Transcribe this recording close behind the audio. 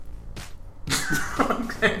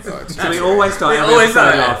So we always start every episode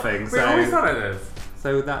laughing. We always start like this.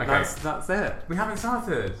 So that's it. We haven't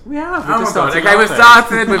started. We have. Oh my god. Okay, laughing. we've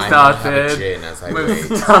started. We've I started. have a gin as I We've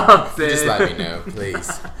wait. started. Just let me know,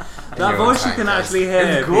 please. That voice you can actually hear.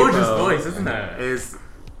 It's a gorgeous people, voice, isn't it? Is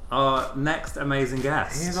our next amazing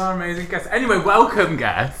guest. He's our amazing guest. Anyway, welcome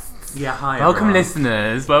guests. Yeah, hi. Welcome everyone.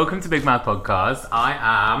 listeners. Welcome to Big Mouth Podcast. I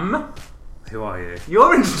am. Who are you?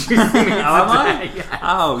 You're introducing me today. Am I? Yes.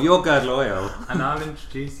 Oh, you're Gerd Loyal. And I'll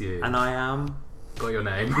introduce you. And I am. Got your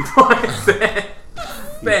name. What is it?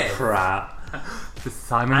 This. Crap.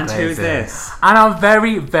 Simon And Blazing. who's this? And our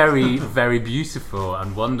very, very, very beautiful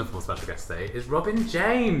and wonderful special guest today is Robin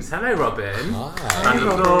James. Hello, Robin. Hi.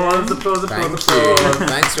 And applause. Thank you.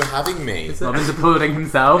 Thanks for having me. Robin's applauding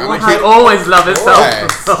himself. I'm We a- always love his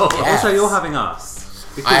Yes. self-applause. Yes. Also, you're having us.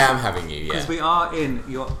 I am having you, yeah. Because we are in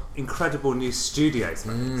your incredible new studio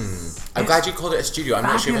space. I'm glad you called it a studio. I'm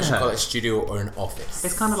not sure if I should fabulous. call it a studio or an office.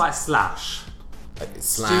 It's kind of like slash.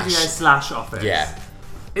 Slash Studio / office. Yeah.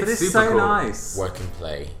 But it's super so cool. nice. Work and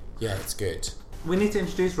play. Yeah, it's good. We need to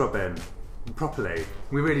introduce Robin properly.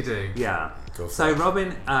 We really do. Yeah. Go for So it. Robin,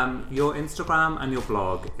 your Instagram and your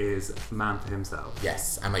blog is Man for Himself.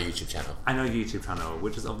 Yes, and my YouTube channel. And your YouTube channel,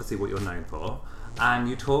 which is obviously what you're known for. And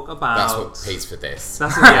you talk about... That's what pays for this.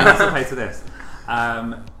 That's what pays for this.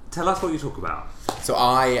 Tell us what you talk about. So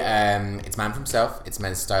it's Man for Himself, it's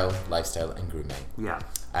men's style, lifestyle and grooming. Yeah.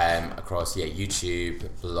 Across YouTube,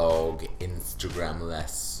 blog, Instagram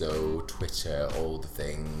less so, Twitter, all the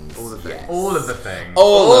things. All the things. Yes. All of the things.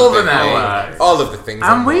 All of the the networks. things. All of the things.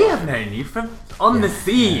 And we more. have known you from on the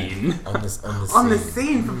scene. On the On the scene.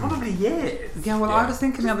 scene for probably years. Yeah, well, Yeah. I was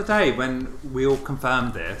thinking the other day when we all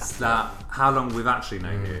confirmed this, that how long we've actually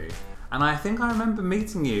known you. And I think I remember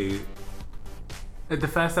meeting you. At the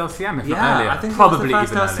first LCM, if Yeah, not earlier. I think probably it was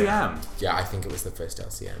the even first earlier. LCM. Yeah, I think it was the first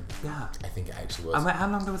LCM. Yeah. I think it actually was. And wait, how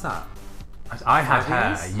long ago was that? I had 5 hair.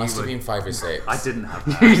 years? You Must have were- been 5 or 6. I didn't have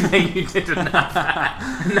You that. say you didn't have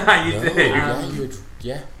that. No, you No, do. yeah, you would.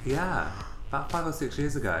 Yeah. Yeah, about 5 or 6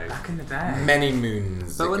 years ago. Back in the day. Many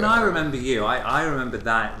moons. But when ago. I remember you, I remember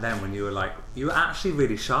that then when you were like, you were actually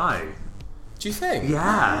really shy. Do you think?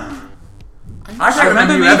 Yeah. I don't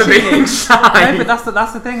remember you ever meeting being shy. No, but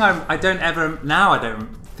that's the thing. I don't ever now. I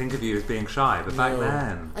don't think of you as being shy, but back No.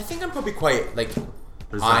 then, I think I'm probably quite like.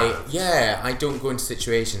 reserved. I don't go into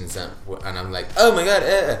situations and I'm like, oh my god,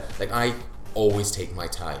 like I always take my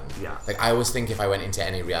time. Yeah. Like I always think if I went into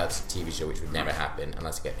any reality TV show, which would never happen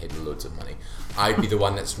unless I get paid loads of money, I'd be the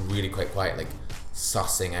one that's really quite quiet, like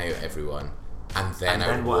sussing out everyone, and then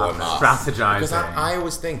I would what warm up. happens? Strategizing. Because I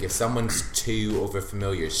always think if someone's too over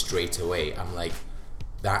familiar straight away, I'm like,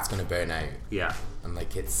 that's gonna burn out. Yeah. And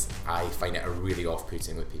like I find it really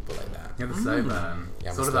off-putting with people like that. You're the slow burn. Yeah,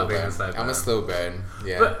 I'm sort a of slow like being burn. a slow burn. I'm a slow burn.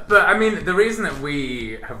 Yeah. But I mean, the reason that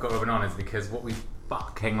we have got Robin on is because what we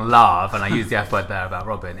fucking love, and I use the F word there about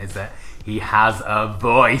Robin, is that he has a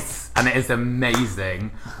voice, and it is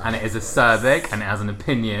amazing, and it is acerbic, and it has an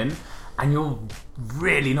opinion, and you're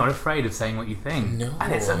really not afraid of saying what you think. No.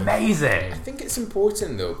 And it's amazing. I think it's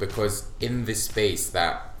important though, because in this space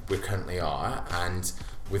that we currently are, and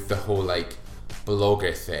with the whole like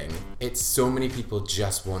blogger thing, it's so many people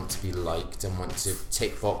just want to be liked and want to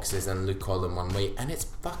tick boxes and look all in one way, and it's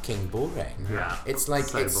fucking boring. Yeah. It's like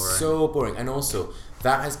So it's boring. so boring, and also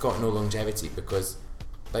that has got no longevity because,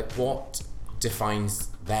 like, what defines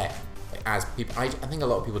them? Like, as people, I think a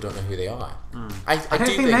lot of people don't know who they are. I I don't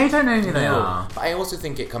do think they don't know who they are. But I also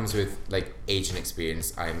think it comes with like age and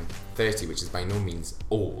experience. I'm 30, which is by no means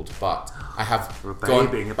old, but I have You're a gone.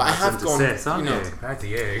 baby, a But I have person to gone. sis, aren't you know, you? Compared to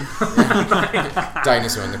you.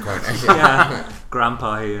 dinosaur in the corner. Yeah.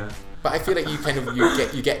 Grandpa here. But I feel like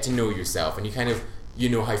you get to know yourself, and you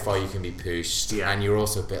know how far you can be pushed, Yeah. and you're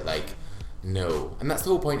also a bit like no. And that's the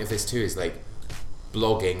whole point of this too. Is like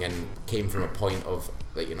blogging and came from a point of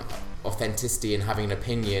like authenticity and having an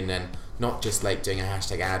opinion and not just like doing a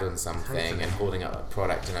hashtag ad on something and holding up a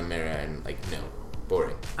product in a mirror and like no,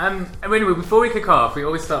 boring. And anyway, before we kick off, we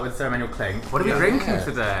always start with ceremonial clink. What are we Yeah. drinking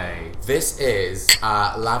today? This is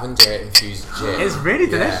lavender infused gin. It's really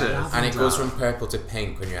Yeah. delicious. And it goes from purple to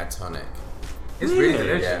pink when you add tonic. It's really Really?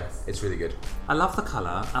 delicious. Yeah, it's really good. I love the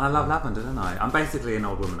colour and I love lavender, don't I? I'm basically an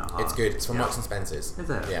old woman at heart. It's good. It's from Yeah. Marks and Spencer's. Is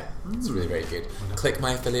it? Yeah, it's really very good. Click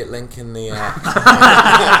my affiliate link in the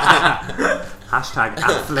Hashtag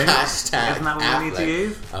Afflink. hashtag. Isn't that what we need to Affleck.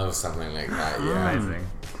 use? Oh, something like that. Yeah. Amazing.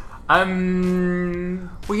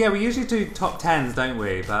 Well, yeah, we usually do top 10s, don't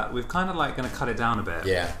we? But we've kind of like going to cut it down a bit.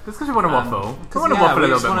 Yeah. Just because we want to waffle. We 'Cause, want to yeah, waffle a we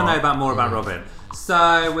little just bit want to more. know about more about Robin.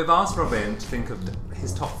 So we've asked Robin to think of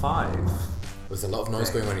his top 5. There's a lot of noise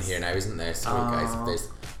going on in here now, isn't there? Sorry, guys. If there's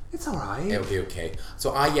It's alright. It'll be okay.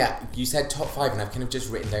 So you said top 5, and I've kind of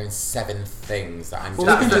just written down 7 things that I'm.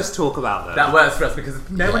 Well, we can just talk about them. That works for us because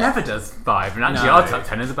no one ever does 5, and actually our top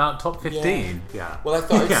 10 is about top 15. Yeah. Well, I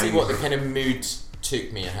thought I'd see what the kind of mood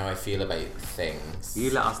took me and how I feel about things.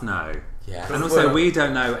 You let us know. Yeah. And also, we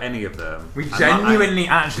don't know any of them. We genuinely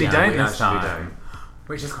actually don't we this actually time. don't.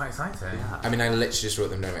 Which is quite exciting. Yeah. I mean, I literally just wrote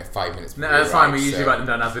them down like 5 minutes before. No, that's fine. We arrived, usually so write them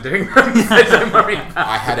down as we're doing them, so don't worry about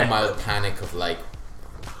I had it. a mild panic of like,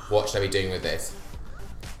 what should I be doing with this?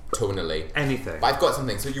 Tonally. Anything. But I've got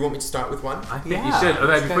something. So you want me to start with one? I think you Yeah, should. Although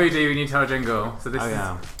let's before you do, we need to tell a jingle. So this is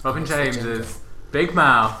Robin What's the James's Big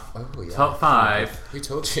Mouth Oh yeah. Top 5. Who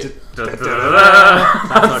told you? That's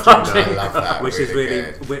our jingle. I love that. Which is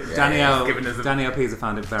really good. Yeah, Danielle. Giving us a- Danielle Pisa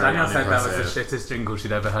found it very Danielle said that was unimpressive. the shittest jingle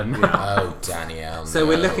she'd ever heard. Oh, Danielle. So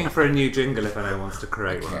we're no. looking for a new jingle if anyone wants to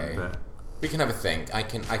create Okay. one. But We can have a think. I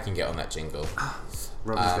can get on that jingle.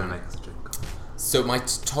 Robin's going to make us a jingle. So my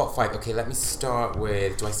top 5. Okay, let me start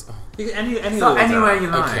with. Any So order. anywhere you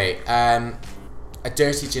like. Okay. A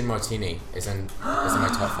dirty gin martini is in my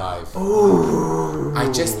top 5. Ooh.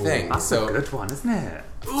 I just think That's so. a good one, isn't it?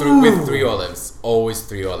 With 3 olives, always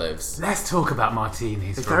 3 olives. Let's talk about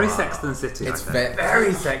martinis. It's for a very while. Sex and the City. It's I think.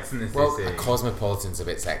 Very Sex in the City. Well, a Cosmopolitan's a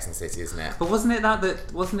bit Sex and City, isn't it? But wasn't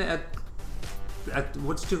it wasn't it a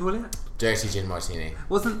what did you call it? Dirty gin martini.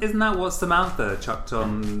 Isn't that what Samantha chucked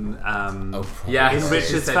on? Oh, probably. yeah, in she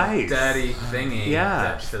Richard's said face. Dirty thingy. Yeah.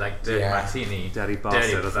 Dutch for like dirty Yeah. martini. Dirty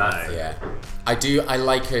bastard, isn't it? Yeah, I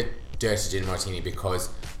like a dirty gin martini because,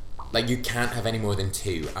 like, you can't have any more than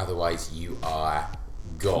 2, otherwise you are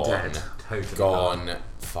gone, Dead. Totally gone,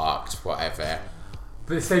 fucked, whatever.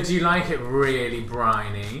 But so do you like it really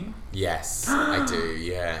briny? Yes, I do.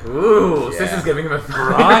 Yeah. Ooh, so this Yeah. is giving him a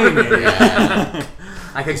Briny. Yeah.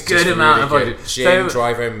 like a It's good just amount of really body. good. Gin, So,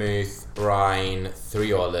 dry vermouth, brine,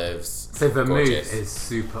 3 olives. so vermouth Gorgeous. is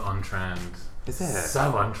super on trend. Is it? So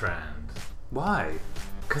on trend. Why?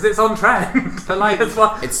 Because it's on trend. But, like, That's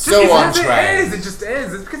why, it's just so because on trend. It is. It just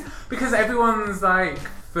is. It's because everyone's like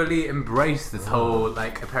fully embraced this whole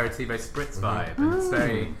like aperitivo spritz vibe, and it's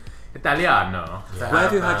very Italiano. to Yeah. Where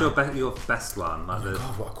have you have, had your best one? Like Oh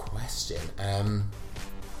God, what a question.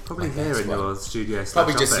 probably my here best in one. your studio.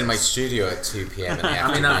 Probably just in my office. studio at 2 p.m. in the I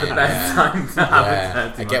afternoon. mean, that's the best time to have Yeah, a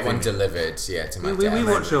dirty I get one martini. delivered. Yeah, to my We desk.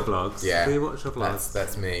 watch your vlogs. Yeah, We watch your vlogs.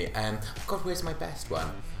 That's me. God, where's my best one?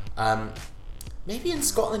 Maybe in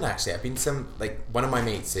Scotland actually. I've been one of my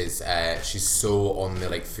mates is she's so on the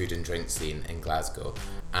like food and drink scene in Glasgow,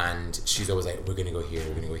 and she's always like, we're gonna go here,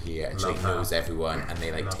 and she Love like that. knows everyone, and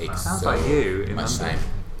they like Love take that. Sounds so like you in much London. time.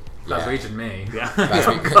 That's Yeah. region me. Yeah. That's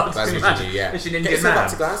Oh, God, that's can you what imagine? you do, yeah. Is she an Get Indian yourself man?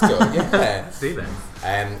 back to Glasgow, yeah. Let's do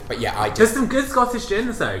this. But yeah, I There's just some good Scottish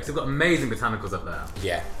gins though, because they've got amazing botanicals up there.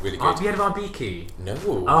 yeah, really good. Have you heard of Arbiki? No.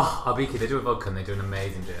 Oh, Arbiki, they do a vodka and they do an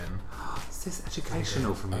amazing gin. Is this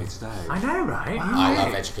educational from you today? I know, right? I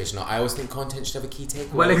love educational. I always think content should have a key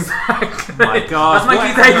takeaway. Well, exactly. My God, That's my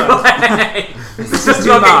key takeaway. This is just too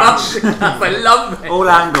talking much. about- I love it. All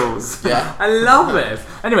angles. Yeah. I love this.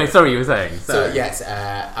 Anyway, sorry, you were saying. So yes,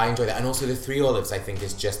 I enjoy that, and also the 3 olives I think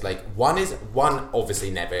is just like one obviously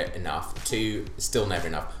never enough, 2 still never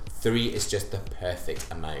enough, 3 is just the perfect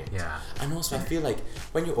amount. Yeah. And also I feel like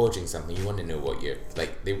when you're ordering something, you want to know what you're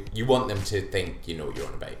like. You want them to think you know what you're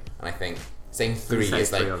on about, and I think saying 3 say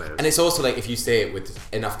is like, 3 olives. and it's also like if you say it with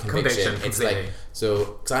enough conviction, it's completely. like so.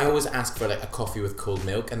 Because I always ask for like a coffee with cold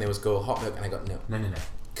milk, and they always go hot milk, and I go no, No.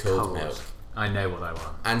 cold milk. I know what I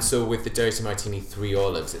want. And so with the dirty martini 3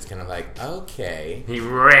 olives, it's kind of like okay. He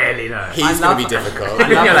really knows. He's love going to be that. difficult. I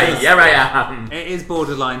You're love like, this. yeah, I am. It is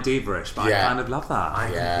borderline diva-ish, but Yeah. I kind of love that.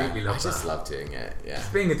 I Yeah, completely love I just that. love doing it. Yeah,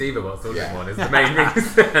 Being a diva whilst ordering Yeah. one is the main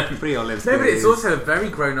reason. 3 olives. No, but it's please. also a very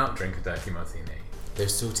grown-up drink, a dirty martini. they're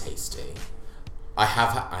so tasty.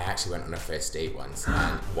 I actually went on a first date once, and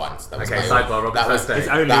that was Okay, my sidebar, Robert, that was first date. It's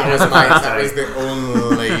only that was a my first that date. was the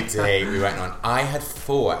only date we went on. I had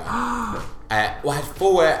 4. I had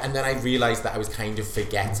 4, and then I realised that I was kind of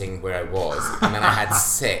forgetting where I was, and then I had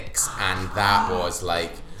 6, and that was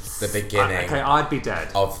like the beginning Okay, I'd be dead.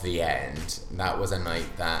 of the end. That was a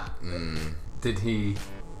night that. Did he...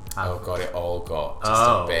 Oh god, it all got just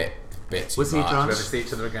Oh. a bit too Was he much. drunk? Did you ever see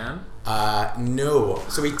each other again? No.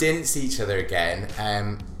 So we didn't see each other again.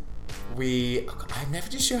 I'm never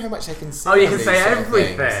too sure how much I can say. Oh, you on can these say sort of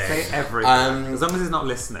everything. things. Say everything. Um, as long as he's not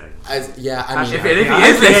listening. Yeah, I mean, If he I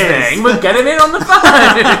is think he is. listening, we'll get him in on the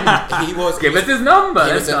phone. he was. Give us his number.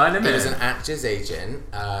 He Let's was, sign him he was in. an actor's agent,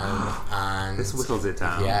 and This whittles it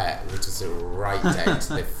down. yeah, which is right down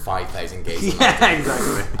to the 5,000 gays. in Yeah, London.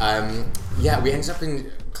 exactly. Yeah, we ended up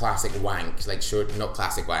in classic wank, like short, not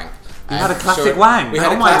classic wank. You had a classic wank. We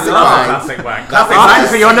had Oh a my classic God. wank. Classic wank. That Classic was- wank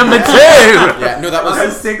for your number 2. Yeah, no, that was. That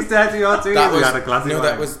was 6 dirty or 2. That We was had a classic no, wank.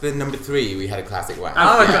 that was the number 3. We had a classic wank.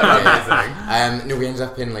 Oh, Yeah. amazing. No, we ended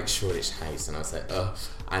up in like Shoreditch House, and I was like, ugh,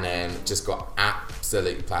 and then just got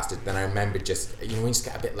absolutely plastered. Then I remember just, you know, when you just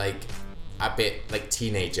get a bit like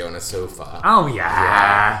teenager on a sofa. Oh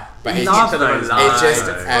yeah. But it Love just, those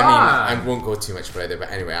I won't go too much further.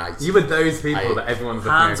 But anyway, You were those people that everyone's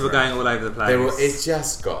looking Hands were over. going all over the place. it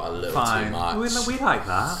just got a little Fine. too much. We like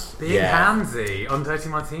that. Being Yeah. handsy on Dirty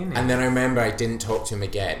Martini. And then I remember I didn't talk to him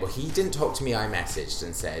again. Well, he didn't talk to me. I messaged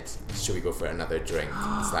and said, "Should we go for another drink?"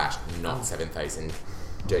 / not 7,000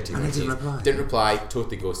 dirty And he didn't martinis. reply. Didn't reply.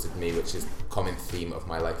 Totally ghosted me, which is a common theme of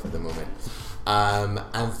my life at the moment. And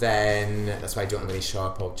then that's why I don't have any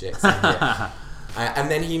sharp objects in here.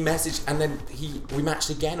 And then he messaged, and then we matched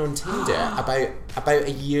again on Tinder about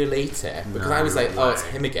a year later, because I was like, oh, it's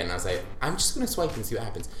him again. And I was like, I'm just going to swipe and see what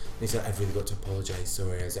happens. And he said, I've really got to apologise,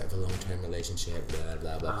 sorry, I was out of a long-term relationship, blah,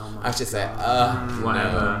 blah, blah. I was just like,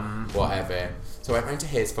 whatever. So I went round to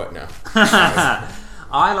his foot now.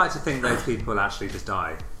 I like to think those people actually just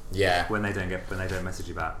die Yeah. when they don't message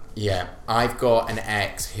you back. Yeah, I've got an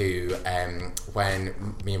ex who,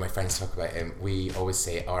 when me and my friends talk about him, we always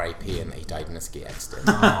say R.I.P. and that he died in a ski accident.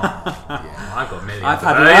 yeah, I've got millions. I've of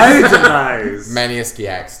had those. loads of those. Many a ski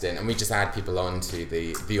accident, and we just add people on to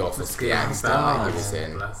the awful ski accident that he was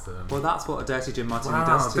in. Bless them. Well, that's what a dirty gin martini Wow,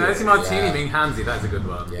 does to Dirty you. Martini Yeah. being handsy, that's a good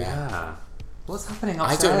one. Yeah. Yeah. What's happening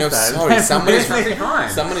I upstairs? don't know. then? Sorry, someone is Absolutely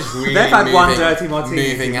fine. really They've had moving, one dirty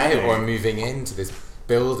martini moving too out many. or moving into this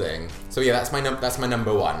building. So yeah, that's my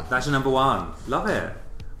number 1. That's your number 1. Love it.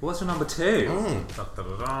 What's your number 2?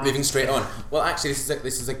 Da-da-da-da. Moving straight on. Well, actually,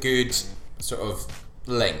 this is a good sort of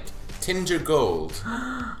link. Tinder Gold.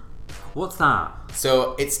 What's that?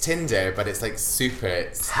 So it's Tinder, but it's like super.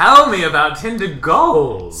 Tell me about Tinder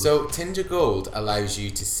Gold. So Tinder Gold allows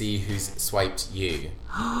you to see who's swiped you.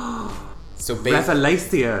 So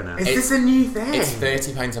Revelation. Is this a new thing? it's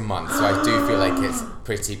 £30 a month, so I do feel like it's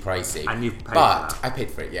pretty pricey. And you've paid but for that. I paid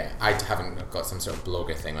for it, yeah. I haven't got some sort of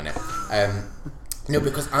blogger thing on it. No,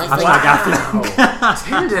 because I think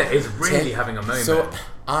Tinder is really having a moment. so.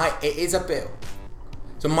 It is a bit.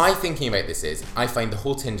 So my thinking about this is, I find the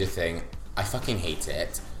whole Tinder thing, I fucking hate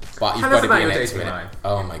it. But you've Tell got us to about be in your it to dating win it. life.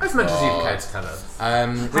 Oh my god. as much as you care to tell us.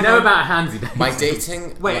 We We know about handsy dating. my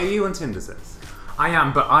dating. Wait, are you on Tinder, sis? I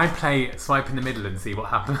am, but I play swipe in the middle and see what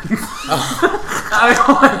happens. I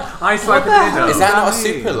swipe in the middle. Is that not a Right.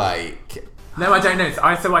 super like? No, I don't know. So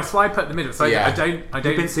I swipe at the middle. So Yeah. I don't.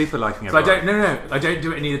 You've been super liking it. So I don't. No. I don't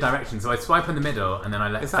do it in either direction. So I swipe in the middle and then I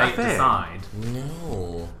let Is that a fate thing? decide.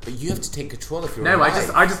 No, but you have to take control of your No,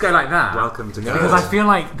 life. I just go like that. Welcome to No. Because Gold. I feel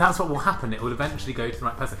like that's what will happen. It will eventually go to the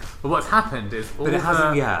right person. But what's happened is all But it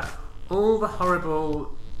hasn't yet. all the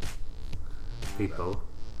horrible People.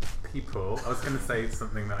 people. I was going to say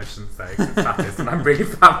something that I shouldn't say because it's fattest and I'm really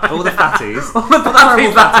fat. All the fatties. all the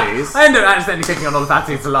horrible fatties. fatties. I end up accidentally picking on all the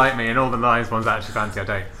fatties to like me and all the nice ones that actually fancy I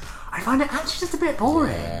don't. I find it actually just a bit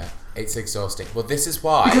boring. Yeah, it's exhausting. Well, this is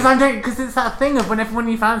why. Because it's that thing of when everyone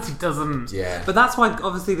you fancy doesn't. Yeah. But that's why,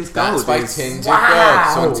 obviously, this gold That's why is... Tinder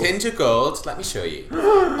Wow. Gold. So on Tinder Gold, let me show you.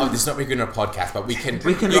 Oh, this is not really good on a podcast, but you can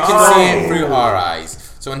Oh. see it through our eyes.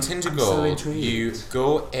 So on Tinder so Gold, intrigued. you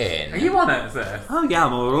go in Are you on it, sis? Oh, yeah,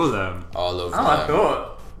 I'm all of them. all over. Oh, I them. thought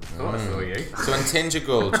I saw you. So on Tinder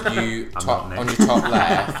Gold, you not Nick. on your top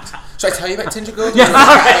left. Should I tell you about Tinder Gold? Yeah,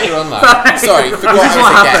 Sorry. You're online. Sorry, forgot This is I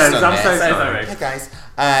what was a guest happens. on I'm this. so So sorry. sorry. Hey guys.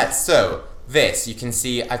 So this, you can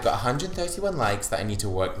see I've got 131 likes that I need to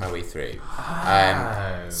work my way through.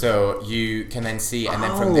 So you can then see, and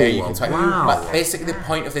then from there you can swipe. wow. But basically, the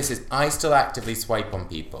point of this is I still actively swipe on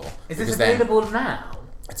people. Is because this then- available now?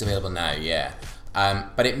 It's available now, yeah.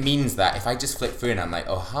 But it means that if I just flick through and I'm like,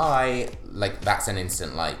 oh hi, like that's an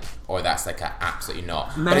instant like, or that's like a absolutely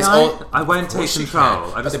not. May but it's I? all, I won't of course take you control.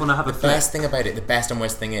 can. I But just wanna have a the flick. best thing about it, the best and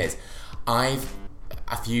worst thing is, I've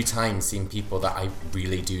a few times seen people that I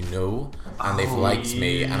really do know, and they've liked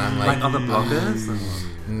me, and I'm like, Like other bloggers?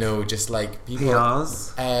 no, just like people.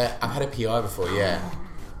 PRs? I've had a PR before, yeah.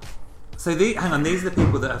 So, hang on, these are the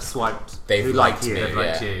people that have swiped They've who like liked you. me.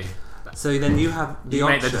 Like Yeah. you. So then you have the You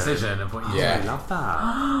option. make the decision of what you Yeah. I love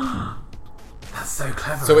that. That's so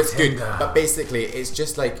clever. So on it's good, Tinder. but basically it's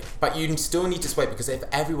just like, but you still need to swipe because if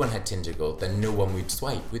everyone had Tinder Gold, then no one would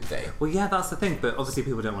swipe, would they? Well, yeah, that's the thing, but obviously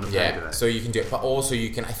people don't want to pay Yeah, for it. so you can do it, but also you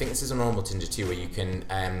can. I think this is a normal Tinder too, where you can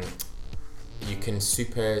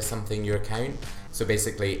super something your account. So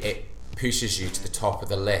basically, pushes you to the top of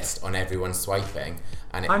the list on everyone's swiping.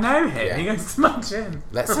 And I know him. Yeah. He goes to my gym.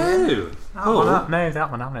 Let's see him. Who? Oh, no,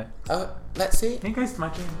 that one, haven't it? Oh, let's see. He goes to my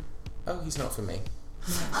gym. Oh, he's not for me.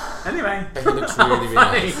 Anyway. But he looks really, really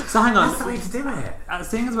nice. So hang on. That's the way to do it.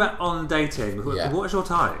 Seeing as we're on dating, Yeah. what's your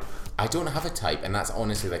type? I don't have a type, and that's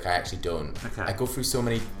honestly like I actually don't. Okay. I go through so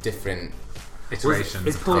many different Iterations.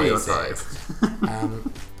 Is Paul your type? phases.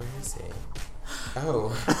 Where is he? Oh,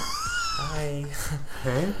 hi.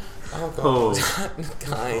 Who? Oh Paul. god,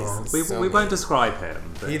 guys. We so won't mean. describe him.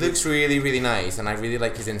 But He looks really, really nice, and I really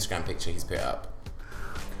like his Instagram picture he's put up.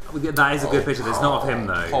 that is a good picture. It's not of him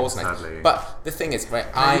though. Paul's nice. Sadly. But the thing is, right?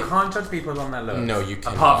 You can't judge people on their looks. No, you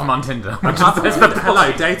can't. Apart from on Tinder.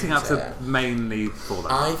 Hello, dating apps Yeah. are mainly for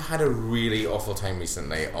that. I've had a really awful time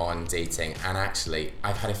recently on dating, and actually,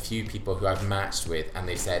 I've had a few people who I've matched with, and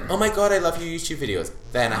they've said, "Oh my god, I love your YouTube videos."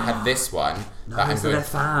 Then I had this one that I'm so going. they're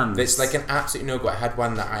fans. It's like an absolute no-go. I had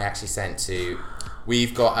one that I actually sent to.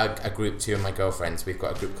 We've got a group, two of my girlfriends. We've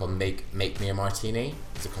got a group called Make Me a Martini.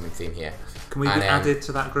 It's a common theme here. Can we be added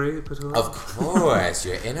to that group at all? Of course,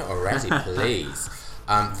 you're in it already, please.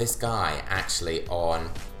 This guy actually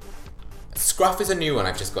on Scruff is a new one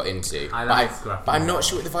I've just got into. I like Scruff. But I'm not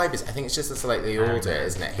sure what the vibe is. I think it's just a slightly older,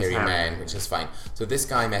 isn't it? Hairy hairy. man, which is fine. So this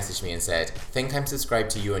guy messaged me and said, "Think I'm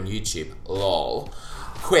subscribed to you on YouTube. Lol.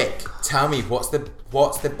 Quick, tell me what's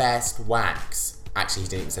the best wax." Actually, he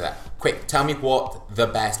didn't even say that. Quick, tell me what the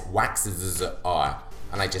best waxes are.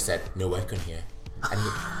 And I just said, "No work on here."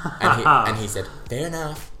 And he said, "Fair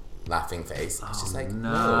enough." Laughing face. It's just like,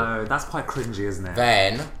 no, whoa. that's quite cringy, isn't it?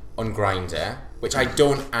 Then on Grindr, which I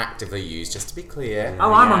don't actively use, just to be clear.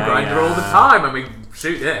 Oh, I'm on Yeah, Grindr yeah. all the time when we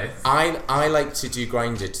shoot this. I like to do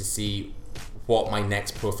Grindr to see what my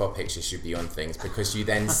next profile picture should be on things, because you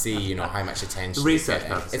then see, you know, how much attention Research you're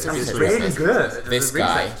getting. purposes. It's a It's research really purpose. good. This It's a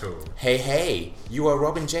guy, research tool. hey, you are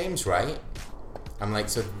Robin James, right? I'm like,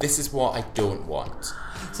 so this is what I don't want.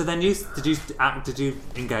 So then did you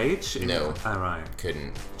engage? No. Oh right.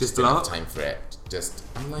 Couldn't. Just didn't have block? time for it. Just,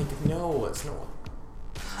 I'm like, no, it's not.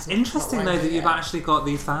 Interesting not though right that you've there. actually got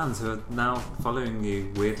these fans who are now following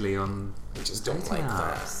you weirdly on. I just don't dating like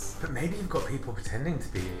that. apps. But maybe you've got people pretending to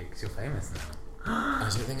be you because you're famous now. I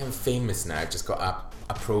don't think I'm famous now. I've just got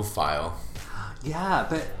a profile. Yeah,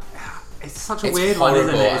 but it's such a It's weird one, isn't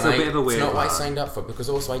horrible, it? It's a and bit of a weird It's not one. what I signed up for, because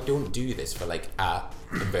also I don't do this for like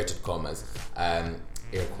inverted commas,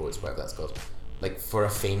 air quotes, whatever that's called. Like for a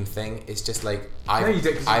fame thing, it's just like you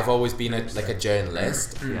don't, 'cause I've always been a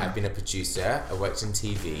journalist. Yeah. I've been a producer. I worked in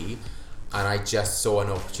TV, and I just saw an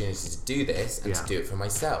opportunity to do this and to Yeah. do it for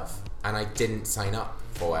myself. And I didn't sign up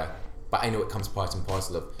for it, but I know it comes part and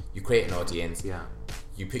parcel of you create an audience. Yeah.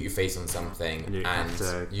 You put your face on something, And you have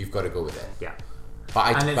to- you've got to go with it. Yeah.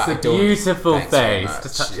 But And it's but I a don't- beautiful thanks very face. much.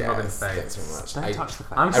 Just touching Robin's face. Thanks very much. Don't touch the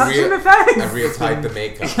face. I'm I touching rea- the face! I reapplied the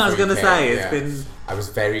makeup. I was going gonna to say, it's been- I was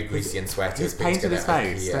very greasy and sweaty. He's It's been painted his together.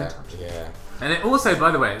 face, Yeah, don't touch it. yeah. And it also, by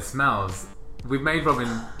the way, it smells. We've made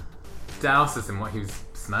Robin douse us in what he was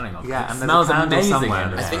smelling of. Yeah, it and there's smells a candle amazing somewhere in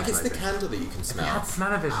in there. I think it's the amazing. candle that you can If you smell. had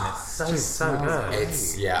smell-o-vision, it's so Just so smells good. it.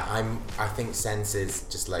 It's I think senses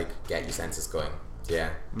just like get your senses going. Yeah.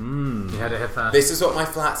 You heard it here first. This is what my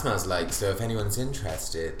flat smells like. So if anyone's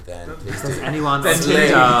interested, then please Does do. anyone on Then Tinder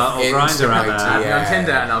link or into Grindr my out there? Add me on Yeah.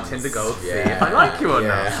 Tinder and I'll Tinder Gold see if I like you or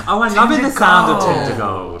not. Oh, I'm loving the sound of Gold. Tinder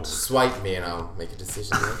Gold. Swipe me and I'll make a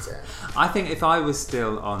decision later. I think if I was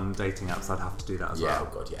still on dating apps, I'd have to do that as Yeah. well.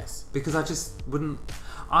 Oh god, yes. Because I just wouldn't.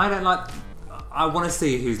 I don't like. I want to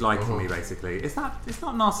see who's liking me. Basically, it's not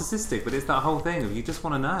narcissistic, but it's that whole thing of you just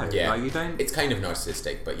want to know. Yeah. Like you don't. It's kind of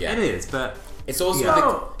narcissistic, but yeah. It is, but It's also Yeah.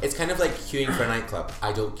 like, it's kind of like queuing for a nightclub.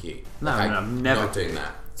 I don't queue. No, Like, no, I'm never not doing queue.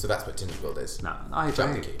 that. So that's what Tinder Gold is. no, I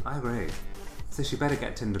Jump the agree. queue. I agree. So she better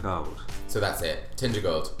get Tinder Gold. So that's it. Tinder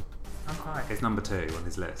Gold. Okay. It's number 2 on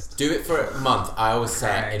his list. Do it for a month. I always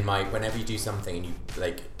set Okay. in my whenever you do something and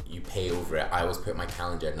you pay over it. I always put in my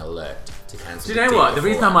calendar an alert to cancel. Do you the know day what? The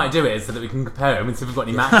reason I before. might do it is so that we can compare them and see if we've got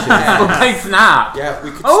any matches. We'll play Snap. Yeah,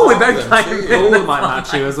 we could. Oh, we swap both them like too. it. Paul might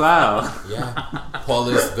match you as well. Yeah, Paul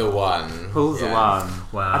is the one. Paul's the Yeah. one.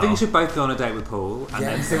 Wow. I think you should both go on a date with Paul and Yeah.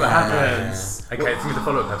 then See what happens. Okay, it's gonna be the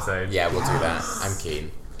follow-up episode. Yeah, we'll do that. I'm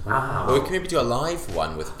keen. Wow. Or we can maybe do a live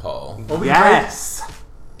one with Paul. Or we Yes.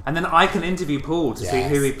 And then I can interview Paul to see Yes,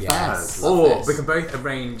 who he yes. prefers. Love Or this. we can both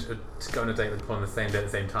arrange to go on a date with Paul on the same day at the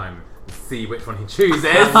same time. See which one he chooses.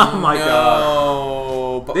 Oh my god.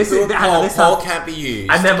 No, but This is- hang on, Paul, this Paul sounds- can't be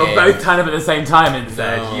used. And then we'll in- both turn up at the same time and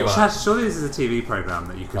say, No. you are. Chad, surely this is a TV program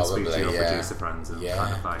that you can speak to Probably, your yeah. producer friends and Yeah.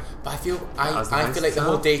 kind of like. But I feel As the I host feel like the as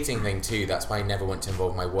whole well? dating thing too. That's why I never want to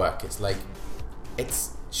involve my work. It's like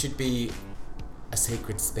should be a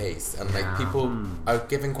sacred space, and like people are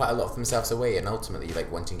giving quite a lot of themselves away, and ultimately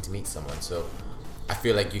like wanting to meet someone. So I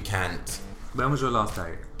feel like you can't. When was your last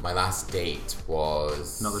date? My last date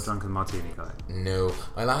was Not the drunken martini guy. No,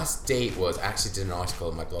 my last date was, I actually did an article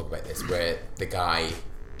on my blog about this, where the guy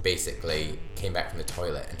basically came back from the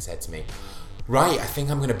toilet and said to me, right, I think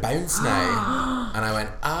I'm going to bounce now. And I went,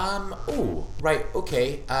 oh, right,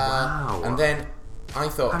 okay. Wow. And then I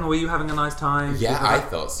thought... Hang on, were you having a nice time? Yeah, I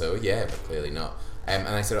thought so, yeah, but clearly not. And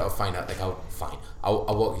I said, I'll find out, like, I'll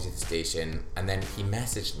walk you to the station. And then he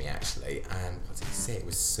messaged me, actually, and what did he say? It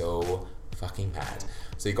was so fucking bad.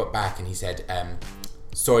 So he got back and he said,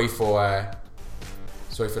 sorry for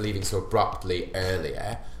leaving so abruptly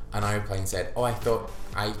earlier. And I replied and said,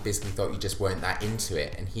 I basically thought you just weren't that into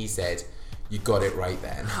it. And he said, you got it right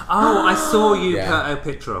then. Oh, I saw you put a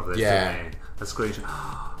picture of this, Yeah. didn't you? A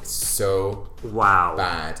screenshot. So Wow.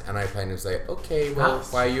 bad. And I replied and was like, okay, well,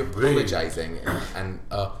 why are you apologising? And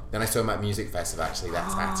then I saw him at Music Festival, actually,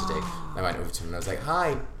 that Saturday. And I went over to him and I was like,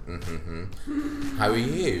 hi. How are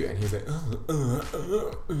you? And he was like,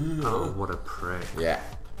 Oh, what a prick. Yeah.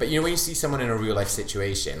 But you know, when you see someone in a real life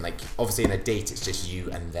situation, like obviously in a date it's just you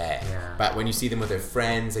and them. Yeah. But when you see them with their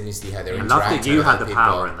friends and you see how they're I love interacting that you with had other the people,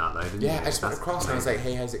 power in that, though, didn't you? Yeah, I just went across and I was like,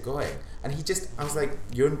 hey, how's it going? And I was like,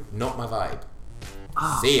 you're not my vibe.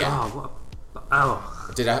 See ya. God, what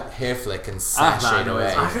a, Did a hair flick and sashayed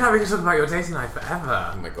away. I feel like we can talk about your dating life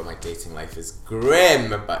forever. Oh my god, my dating life is grim,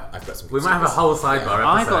 but I've got some. We might have a whole sidebar episode.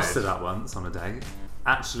 I got stood up once on a date.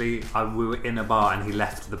 Actually, we were in a bar and he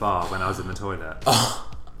left the bar when I was in the toilet. Oh.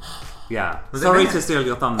 Yeah. Was Sorry it me? to steal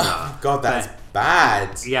your thunder. God, that's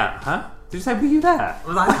bad. Yeah, huh? Did you say, were you there?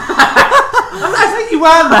 Was I? I think you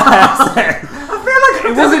weren't there. I feel like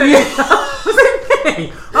It wasn't you. Was it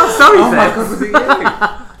me? I'm sorry, Oh my Sid. god, was it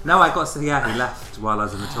you? No, he left while I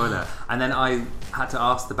was in the toilet. And then I had to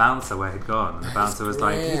ask the bouncer where he'd gone. And the bouncer was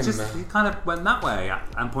like, he kind of went that way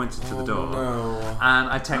and pointed to the door. No. And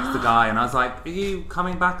I texted the guy and I was like, are you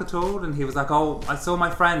coming back at all? And he was like, oh, I saw my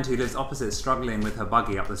friend who lives opposite struggling with her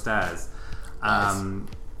buggy up the stairs. And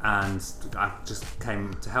I just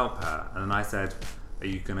came to help her. And then I said, are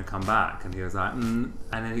you going to come back? And he was like, And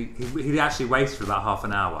then he actually waited for about half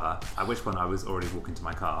an hour, at which point I was already walking to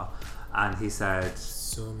my car. And he said,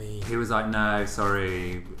 So mean. he was like, no,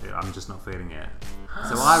 sorry, I'm just not feeling it.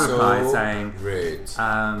 So I replied saying, rude.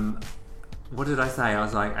 what did I say? I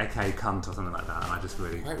was like, okay, cunt or something like that. And I just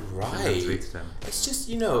really Quite right. tweeted him. It's just,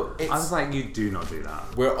 it's, I was like, you do not do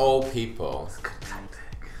that. we're all people. Good tactic.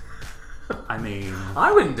 I mean,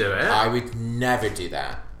 I wouldn't do it. I would never do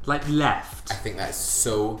that. like left. I think that's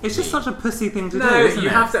so It's just mean. such a pussy thing to do, No, isn't you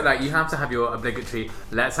it? have to have your obligatory.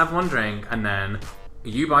 Let's have one drink, and then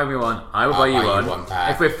you buy me one. I will buy you one.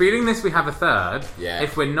 back. If we're feeling this, we have a third. Yeah.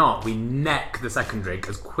 If we're not, we neck the second drink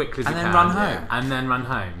as quickly as And we then can. run home. And then run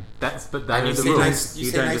home. That's And you the say rules. nice, You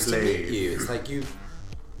say don't nice just to meet leave. you. It's like you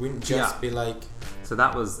wouldn't just Yeah. be like, So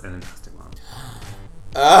that was an interesting one.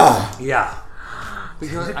 ugh. Yeah.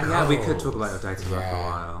 Because, Did it yeah, we go? could talk about your dating life for a Yeah.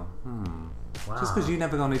 while. Wow. Just because you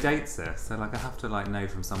never go on any dates, sis. So like, I have to like know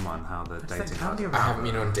from someone how the Said, dating tell life. me I about haven't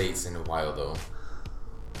been them. on dates in a while though.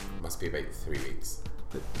 Must be about 3 weeks.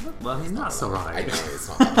 Well, I mean, that's Not alright. I know it's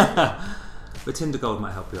not. That bad. But Tinder Gold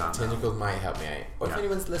might help you out. Tinder now. Gold might help me out. Or if Yeah.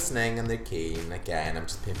 anyone's listening and they're keen, again, I'm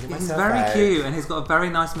just pimping He's myself very out. cute and he's got a very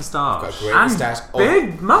nice moustache. Got a great And moustache.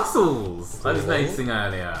 big muscles. I was Really? noticing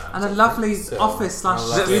earlier. And a lovely So, office slash I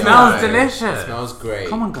love It it. studio. smells Yeah. delicious. It smells great.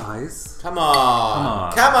 Come on, guys. Come on. Come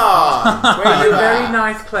on. Come on. Where And you a very at?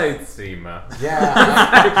 nice clothes steamer.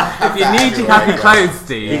 Yeah. If you need to have your clothes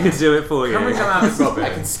steamed, He could do it for you. come and come out with Robin. I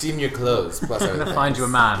can steam your clothes. Plus, I'm gonna find you a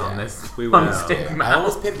man on this. We on will. this big I man.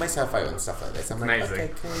 always pimp myself out on stuff like this. I'm like, Amazing.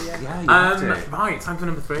 okay, cool, yeah. Yeah, you have to. Right, time for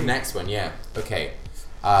number 3. Next one, yeah. Okay.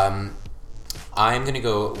 I'm gonna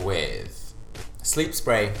go with sleep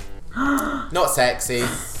spray. Not sexy.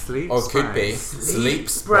 Sleep Or could be. spray. Sleep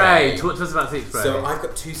spray. Talk to us about sleep spray. So I've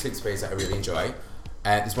got 2 sleep sprays that I really enjoy.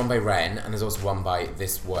 There's one by Ren and there's also one by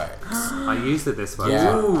This Works. I used it this one.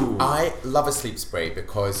 Yeah. Ooh. I love a sleep spray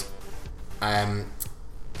because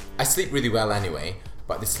I sleep really well anyway,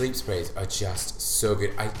 but the sleep sprays are just so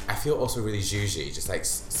good. I feel also really zhuzhy, just like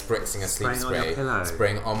spritzing a sleep Spraying on your spray, pillow.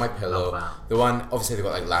 spraying on my pillow. Love that. The one, obviously they've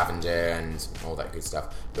got like lavender and all that good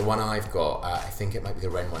stuff. The one I've got, I think it might be the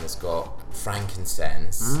Ren one, has got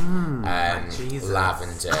frankincense, Jesus.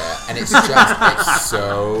 lavender, and it's just, it's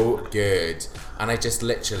so good. And I just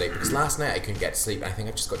literally, because last night I couldn't get to sleep, and I think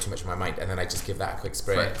I've just got too much in my mind, and then I just give that a quick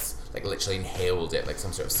spritz, like literally inhaled it like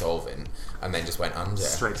some sort of solvent, and then just went under.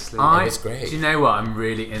 Straight to sleep. It was great. Do you know what? I'm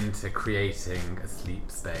really into creating a sleep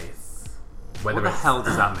space. Whether What the hell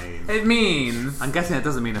does that mean? It means... I'm guessing it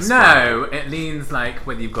doesn't mean a No, it means like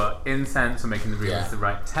whether you've got incense or making the room the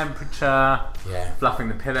right temperature, fluffing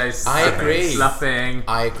the pillows, I agree. fluffing.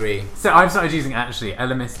 I agree. So I've started using, actually,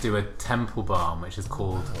 Elemis do a temple balm, which is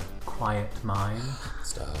called Quiet Mind.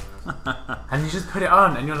 Stop. And you just put it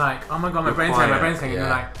on and you're like, oh my god, my brain's going, and you're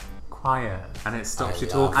like, quiet. And it stops you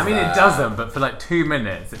talking. I mean, it doesn't, but for like 2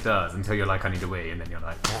 minutes it does, until you're like, I need a wee, and then you're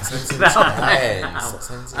like, that sounds intense. That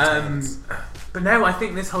sounds intense. But no, I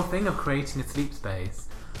think this whole thing of creating a sleep space,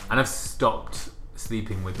 and I've stopped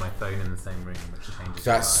sleeping with my phone in the same room, which changes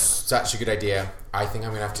That's such a good idea. I think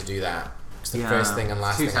I'm going to have to do that. Because the first thing and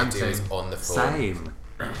last thing I do is on the phone. Same.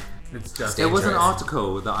 It's just There was an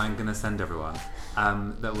article that I'm going to send everyone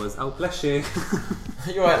that was, oh bless you.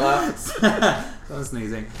 You're right, love. I'm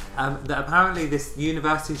sneezing. That apparently this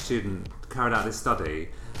university student carried out this study,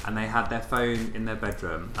 and they had their phone in their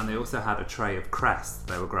bedroom, and they also had a tray of cress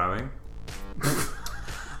they were growing.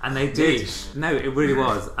 And they did. No, it really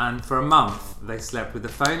was. And for a month, they slept with the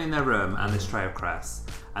phone in their room and this tray of cress.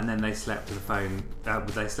 And then they slept with the phone.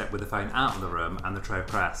 They slept with the phone out of the room and the tray of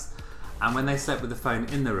cress. And when they slept with the phone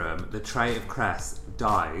in the room, the tray of cress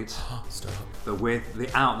died. Stop. But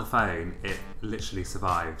with out the phone, it literally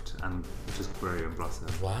survived and just grew and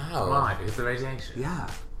blossomed. Wow. Why? Because of the radiation? Yeah.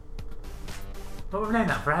 But we've known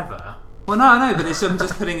that forever. Well, no, I know, but it's, I'm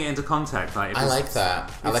just putting it into context. Like, I like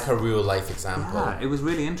that. I like a real life example. Yeah, it was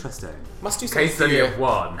really interesting. Must do something Case for study you. of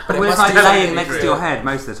one. But it Well, it's must like do laying something next for to you. your head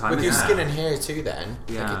most of the time. With your isn't skin it? and hair too, then.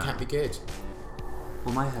 Yeah. Like, it can't be good.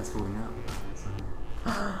 Well, my hair's falling out.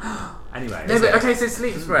 So. Anyway. No, but, okay, so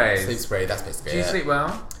sleep sprays. Sleep spray, that's basically Do you it. sleep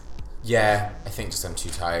well? Yeah, I think just I'm too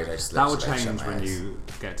tired. I just That will literally, like, change shut my when eyes. you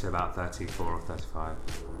get to about 34 or 35.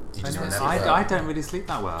 You just wanna know. sleep I well. don't really sleep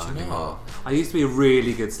that well Do you anymore. not? I used to be a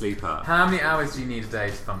really good sleeper. How many hours do you need a day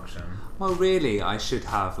to function? Well, really, I should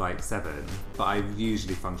have like 7, but I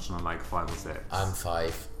usually function on like 5 or 6. I'm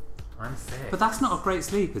 5. I'm 6. But that's not a great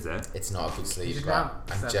sleep, is it? It's not a good sleep, should but have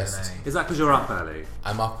I'm 7, just... 8. Is that because you're up early?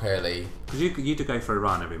 I'm up early. Because you do go for a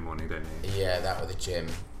run every morning, don't you? Yeah, that with the gym.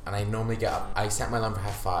 And I normally get up... I set my alarm for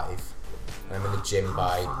 5:30. And I'm in the gym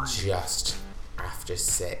by 5:30. just after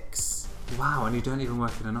 6. Wow, and you don't even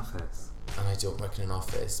work in an office. And I don't work in an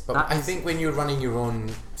office. But That I is- think when you're running your own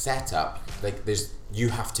setup, like, you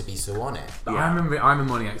have to be so on it. But Yeah. I'm a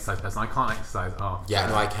morning exercise person. I can't exercise after. Yeah,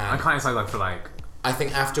 no, I can. I can't exercise like for like... I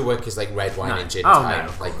think after work is like red wine No. and gin Oh, time.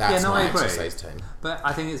 no. Like, that's Yeah, no, my I agree. exercise time. But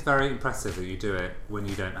I think it's very impressive that you do it when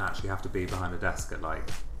you don't actually have to be behind a desk at like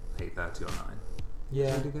 8:30 or 9. Yeah.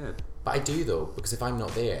 It's really good. But I do though, because if I'm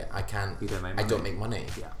not there, I can't. You don't make I money. don't make money.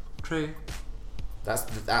 Yeah. True. That's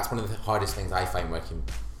one of the hardest things I find working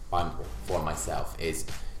for myself is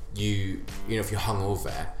you know if you're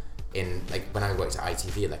hungover in like when I worked at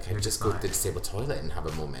ITV, like I'd just go to the disabled toilet and have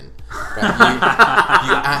a moment. But you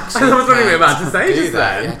actually I was wondering what you were about to can't say do just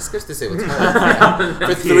that. then. Yeah, just go to the disabled toilet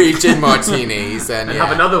for 3 gin martinis and yeah.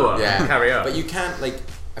 have another one. Yeah, Carry on. But you can't like.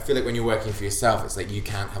 I feel like when you're working for yourself, it's like you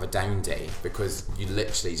can't have a down day because you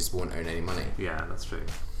literally just won't earn any money. Yeah, that's true.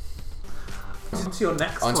 On to your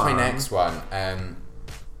next On one. to my next one.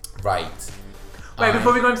 Right. Wait,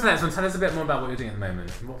 before we go into the next one, tell us a bit more about what you're doing at the moment.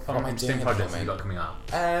 What fun, What am I interesting doing at the projects have you moment? got coming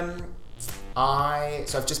up?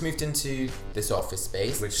 So I've just moved into this office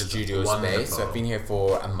space, Which is studio wonderful. space. So I've been here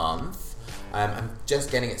for a month. I'm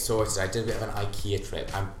just getting it sorted. I did a bit of an IKEA trip.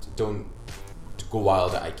 I don't go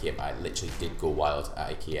wild at IKEA, but I literally did go wild at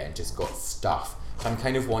IKEA and just got stuff. So I'm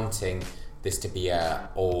kind of wanting this to be a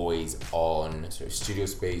always on sort of studio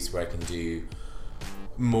space where I can do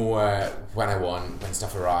more when I want, when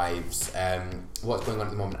stuff arrives. What's going on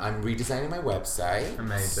at the moment? I'm redesigning my website.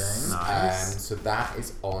 Amazing. Nice. So that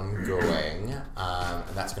is ongoing, and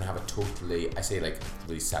that's going to have a totally, I say like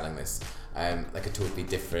really selling this, like a totally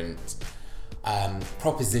different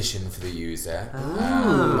proposition for the user.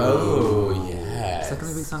 Oh yes. Is there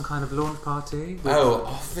going to be some kind of launch party? Oh,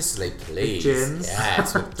 obviously, please. gins?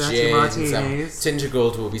 Yes, with Dirty gins. martinis? Tinder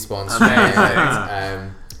Gold will be sponsoring Amazing.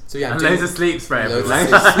 it. So yeah, I'm And doing loads of sleep spray. loads of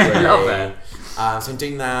everywhere. sleep spray. I love it. So I'm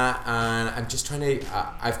doing that, and I'm just trying to.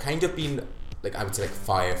 I've kind of been like I would say like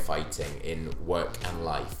firefighting in work and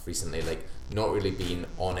life recently. Like not really been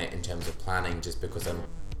on it in terms of planning, just because I'm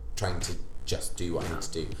trying to just do what I need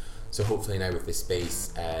to do. So hopefully now with this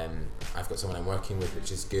space, I've got someone I'm working with,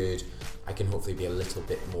 which is good. I can hopefully be a little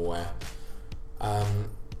bit more,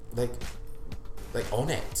 like on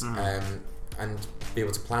it, and be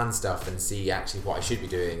able to plan stuff and see actually what I should be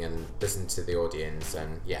doing and listen to the audience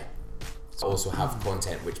and yeah. also have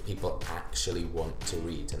content which people actually want to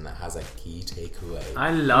read and that has a key takeaway.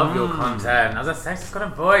 I love your content. As I said, it's got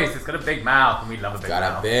a voice, it's got a big mouth, and we love a big mouth.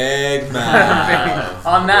 Got a big mouth.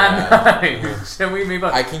 On that note, shall we move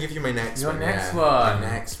on? I can give you my next one. Your next one. My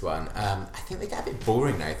next one. I think they get a bit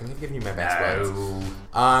boring now. I think I've given you my best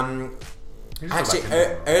ones. Actually,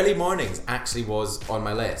 early mornings actually was on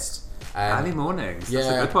my list. Early mornings? Yeah.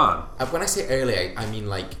 That's a good one. When I say early, I mean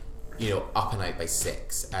like, up and out by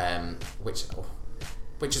 6,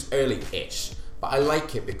 which is early-ish. But I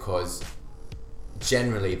like it because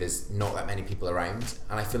generally there's not that many people around,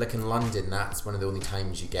 and I feel like in London that's one of the only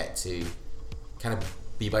times you get to kind of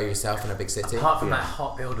be by yourself in a big city. Apart from that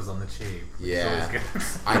hot builders on the tube. Yeah. Good.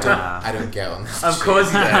 I don't get on the Of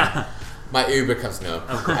course you don't. My Uber comes no.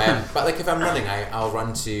 But like if I'm running, I'll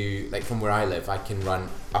run to, like from where I live, I can run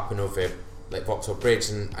up and over like Vauxhall Bridge,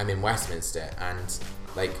 and I'm in Westminster, and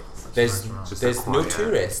like there's no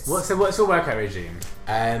tourists. What's your workout regime?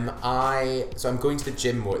 So I'm going to the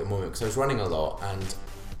gym more at the moment because I was running a lot, and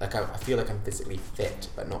like I feel like I'm physically fit,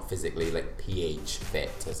 but not physically like pH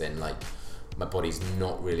fit, as in like my body's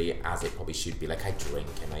not really as it probably should be. Like I drink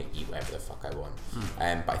and I eat whatever the fuck I want.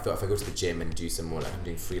 But I thought if I go to the gym and do some more, like I'm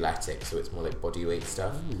doing freeletics, so it's more like body weight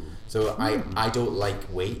stuff. So I don't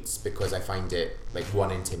like weights because I find it like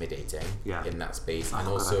intimidating in that space, and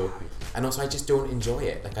also I just don't enjoy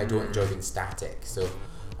it. Like I don't enjoy being static. So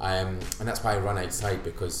and that's why I run outside,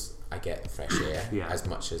 because I get fresh air as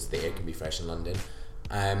much as the air can be fresh in London.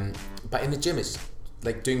 But in the gym, it's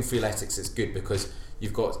like doing freeletics is good because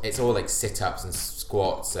it's all like sit-ups and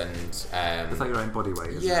squats and it's like your own body weight,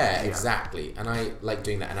 isn't it? Yeah, exactly. And I like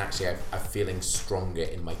doing that, and actually I'm feeling stronger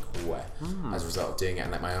in my core as a result of doing it,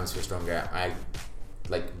 and like my arms feel stronger. I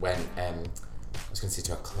like went I was going to say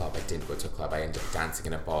to a club. I didn't go to a club. I ended up dancing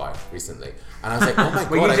in a bar recently, and I was like, oh my god!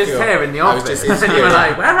 Were you just here in the office? And you were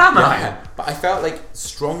like, where am I? But I felt like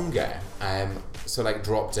stronger. So like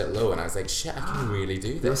dropped it low, and I was like, shit, I can really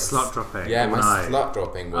do this. Your slut dropping. Yeah, my slut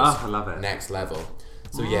dropping was I love it. Next level.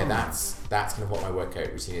 So yeah, that's kind of what my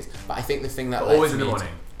workout routine is. But I think the thing that always in the morning.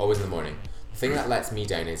 Always in the morning. The thing that lets me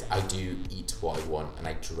down is I do eat what I want and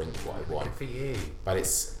I drink what I want. Good for you. But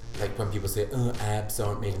it's like when people say, "Oh, abs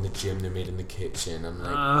aren't made in the gym; they're made in the kitchen." I'm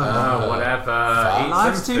like, whatever.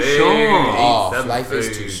 Life's too short. Life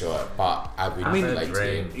is too short. But I would like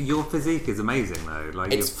to. Your physique is amazing, though.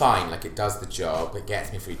 Like it's fine. Like it does the job. It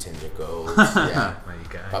gets me through Tinder Gold. Yeah. There you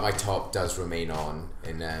go. But my top does remain on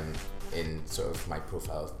in sort of my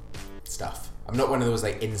profile stuff. I'm not one of those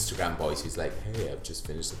like Instagram boys who's like, hey, I've just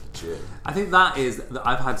finished at the gym. I think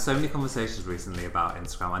I've had so many conversations recently about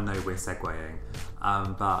Instagram. I know we're segueing,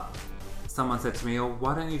 but someone said to me, oh,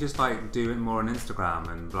 why don't you just like do it more on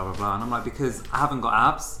Instagram and blah blah blah, and I'm like, because I haven't got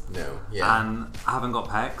abs, and I haven't got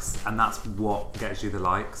pecs, and that's what gets you the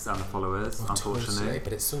likes and the followers, unfortunately. Totally,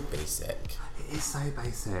 but it's so basic. It is so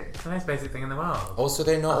basic. It's the most basic thing in the world. Also,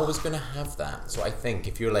 they're not always going to have that. So I think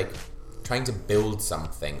if you're like trying to build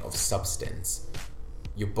something of substance,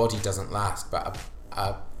 your body doesn't last, but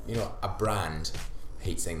a brand, I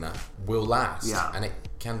hate saying that, will last, and it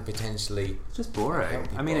can potentially. It's just boring.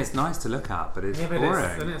 I mean, it's nice to look at, but it's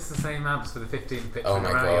boring. It's the same abs for the 15th picture. Oh in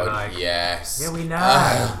my a row. god! Like, yes. Yeah, we know.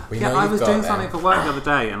 I was doing something for work the other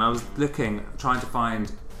day, and I was trying to find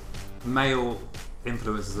male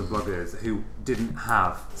influencers and bloggers who didn't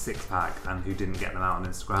have six-pack and who didn't get them out on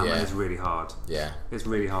Instagram, and it's really hard. Yeah. It's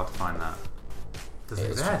really hard to find that. Does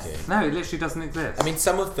it exist? No, it literally doesn't exist. I mean,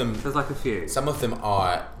 some of them... There's like a few. Some of them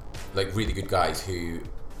are like really good guys who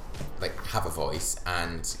like have a voice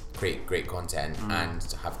and create great content and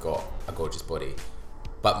have got a gorgeous body.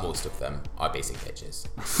 But most of them are basic bitches.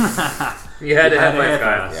 You heard it,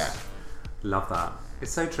 guys. Yeah. Love that.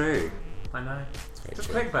 It's so true. I know. It's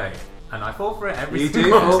Just true. clickbait. And I fall for it every You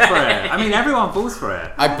single do fall day. for it. I mean, everyone falls for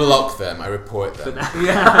it. I block them. I report them.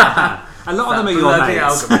 Yeah. A lot of them are your bloody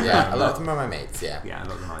mates. algorithm. Yeah, a lot of them are my mates. Yeah. Yeah, a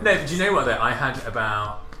lot of them are. No, do you know what though?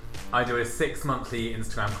 I do a 6 monthly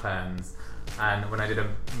Instagram cleanse, and when I did a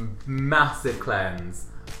massive cleanse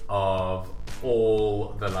of all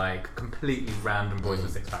the like completely random boys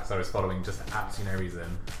with six packs I was following just for absolutely no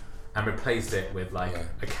reason, and replaced it with like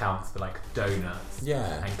accounts for like donuts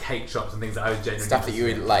and cake shops and things that I was genuinely stuff that you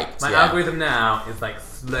would like. My algorithm now is like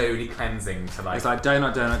slowly cleansing to like it's like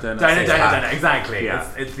donut. Exactly. Yeah.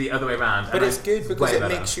 It's the other way around. But it's good because way it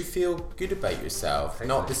better. makes you feel good about yourself,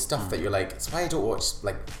 not the stuff that you're like. It's why I don't watch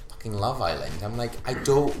like fucking Love Island. I'm like, I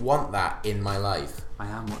don't want that in my life. I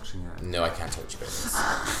am watching it. No, I can't talk to you about this.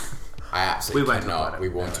 I absolutely cannot. We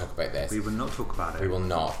won't talk about this. We will not talk about it. We will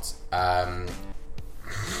not.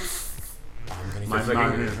 I'm My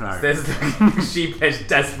going to no. There's the sheepish,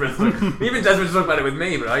 desperate look. Even desperate to talk about it with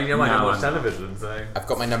me, but I don't watch television, so. I've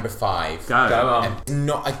got my number 5. Go on.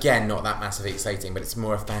 Not that massively exciting, but it's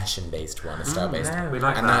more a fashion-based one, a style-based. No, We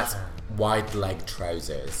like and that. that's wide-leg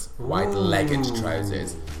trousers. Wide-legged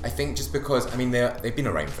trousers. I think just because, I mean, they've been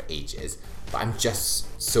around for ages, but I'm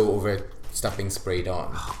just so over stuff being sprayed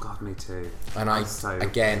on. Oh god, me too. And I'm so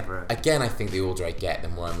again, over it. I think the older I get, the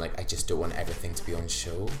more I'm like, I just don't want everything to be on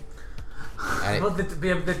show. And Well, the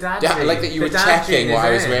dad Yeah, gene. like that you the were dad checking gene what is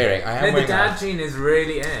I was in. wearing. I am No, the wearing dad that. gene is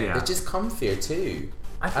really in. Yeah. They're just comfier too.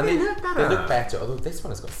 I think And they look better. They look better, although this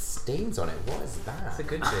one has got stains on it. What is that? That's a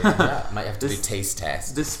good gene. Yeah, might have to do This- taste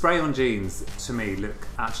test. The spray-on jeans to me look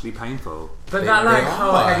actually painful. But They that like really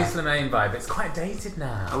whole are. Hedy Slimane vibe, it's quite dated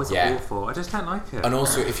now. Oh, it's Yeah. awful. I just don't like it. And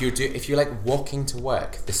also, if you're like walking to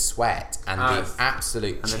work, the sweat and the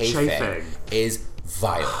absolute and the chafing chafing. is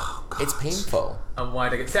vile. It's painful. And why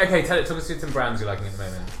do I get... Okay, talk us through some brands you're liking at the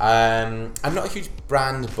moment. I'm not a huge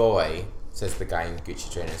brand boy, says the guy in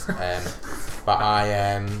Gucci trainers. But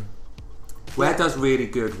I Where does really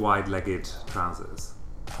good wide-legged trousers?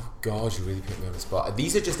 oh god, you really put me on the spot.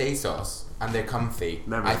 These are just ASOS and they're comfy.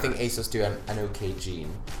 They're really I think nice. ASOS do an okay jean.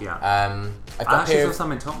 Yeah. I've I got a actually pair saw of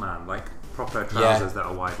some in Top Man, like proper trousers that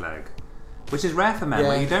are wide leg, which is rare for men. Yeah.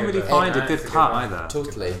 Where you don't really Yeah, find no, a good it's a good cut one. either.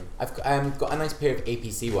 totally. I've got a nice pair of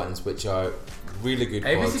APC ones which are really good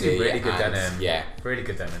ABC quality. do really good and- denim. Yeah. Really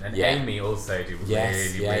good denim. And Yeah. Amy also do Yes,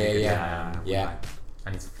 really, yeah, really yeah, good yeah. denim. Yeah.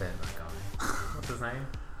 And he's fit, that guy. What's his name?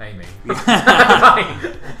 Amy.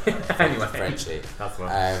 Anyway. Frenchy. That's one.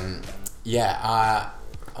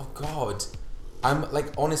 Oh god. I'm like,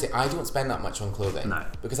 honestly, I don't spend that much on clothing. No.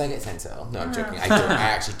 Because I get sent it all. No, I'm joking. I don't. I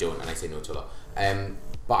actually don't, and I say no to a lot.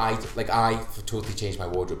 But I've totally changed my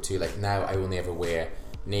wardrobe too. Like now, I only ever wear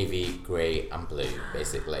navy, grey, and blue,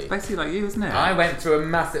 basically. Basically like you, isn't it? I went through a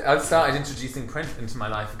massive... I've started introducing print into my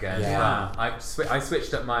life again. Yeah. I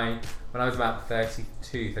switched up my... When I was about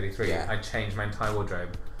 32, 33, Yeah. I changed my entire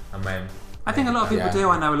wardrobe and went... I think a lot of people Yeah. do.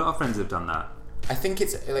 I know a lot of friends have done that. I think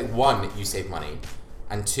it's like one, you save money,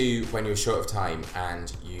 and two, when you're short of time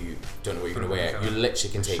and you don't know what you're going to wear, you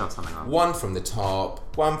literally can Just take shove something on. one from the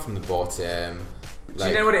top, one from the bottom. Do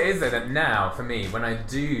you know what it is though? That now, for me, when I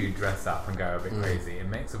do dress up and go a bit crazy, it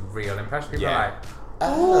makes a real impression. People Yeah. are like,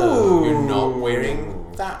 Oh, you're not Ooh.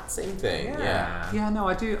 wearing that same thing. Yeah. Yeah, no,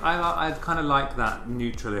 I do. I kind of like that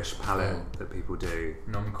neutralish palette that people do.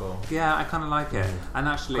 non-core. Yeah, I kind of like it. And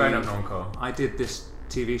actually, Grown up non-core. I did this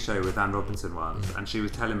TV show with Anne Robinson once, and she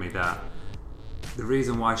was telling me that the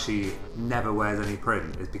reason why she never wears any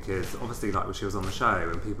print is because obviously, like when she was on the show,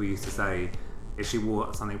 and people used to say if she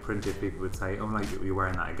wore something printed, people would say, "Oh, like you're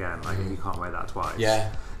wearing that again. Like you can't wear that twice."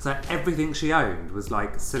 Yeah. So everything she owned was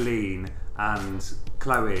like Celine and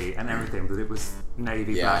Chloe and everything, but it was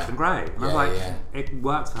navy, Yeah. black, and grey. And I was Yeah, like, yeah. it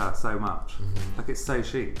works for her so much. Like it's so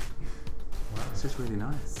chic. It's just really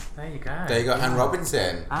nice. There you go. There you go, Anne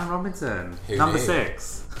Robinson. Anne Robinson, Who number knew?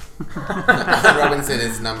 6. Anne Robinson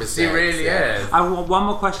is number 6. She really is. I want one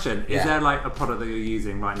more question. Is Yeah. there like a product that you're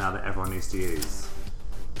using right now that everyone needs to use?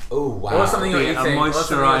 Oh wow. Or something you're Be it eating. a or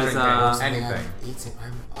something you're drinking, moisturiser. Anything. Eating.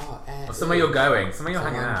 Or somewhere you're going. Somewhere you're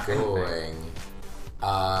hanging I'm out. anything.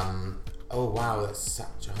 going. Oh wow, that's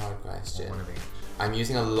such a hard question. One of each. I'm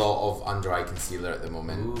using a lot of under eye concealer at the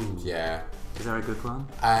moment. Ooh. Yeah. Is there a good one?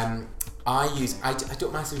 I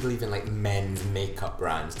don't massively believe in like men's makeup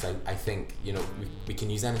brands because I think we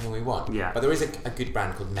can use anything we want. Yeah. But there is a good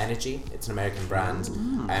brand called Menergy. It's an American brand,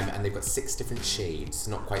 and they've got 6 different shades.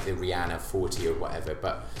 Not quite the Rihanna 40 or whatever,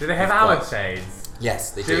 but Do they have they've our got- shades?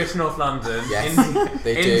 Yes, they do. Jewish North London, Yes,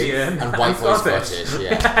 they do. Indian, And white boy Scottish. Scottish.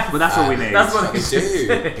 Yeah. Well, that's what we need. That's what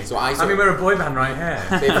They do. So I mean, we're a boy band right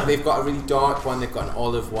here. they've got a really dark one, they've got an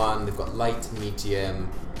olive one, they've got light, medium,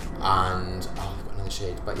 and they've got another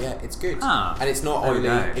shade. But yeah, it's good. Ah, And it's not there we oily.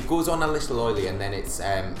 go. It goes on a little oily and then it's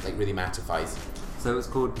like really mattifies. So it's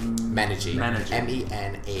called Menergy. Menergy.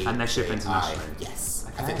 MENA. And they ship internationally? Yes.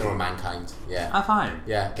 I Okay. think they're on Mankind. Yeah. Ah, fine.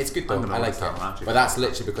 Yeah, it's good though. I'm gonna I like look that one, it. actually. But that's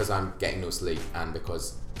literally because I'm getting no sleep and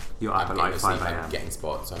because You're I'm up at getting like no 5 sleep, a.m. I'm getting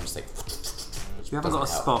spots. So I'm just like. You haven't got a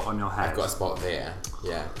doesn't help. spot on your head. I've got a spot there.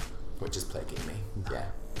 Yeah. Which is plaguing me. Yeah.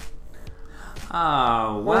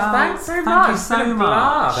 Oh, Well, thanks so thank much. you It's so been a much.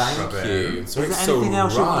 blast. Thank Robin. you. Is Sorry, there it's so anything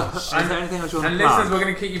else you want? rushed. Is there anything else you want And to plug? listeners, we're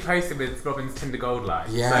going to keep you posted with Robin's Tinder Gold Light.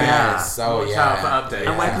 Yes. So Oh, watch yeah. out for updates.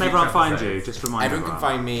 And where can Future everyone find episodes. you? Just remind Everyone can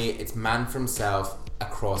everyone. find me. It's Man From Self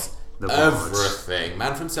across The board. everything.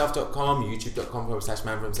 Manfromself.com,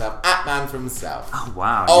 youtube.com/Man From Self, @ManFromSelf. Oh,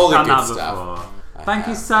 wow. All You've the done good that stuff. before. Thank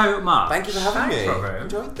you so much. Thank you for having Thanks, me. Robin.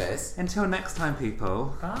 Enjoyed this. Until next time,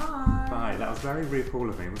 people. Bye. Bye. That was very RuPaul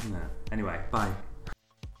of me, wasn't it? Anyway, bye.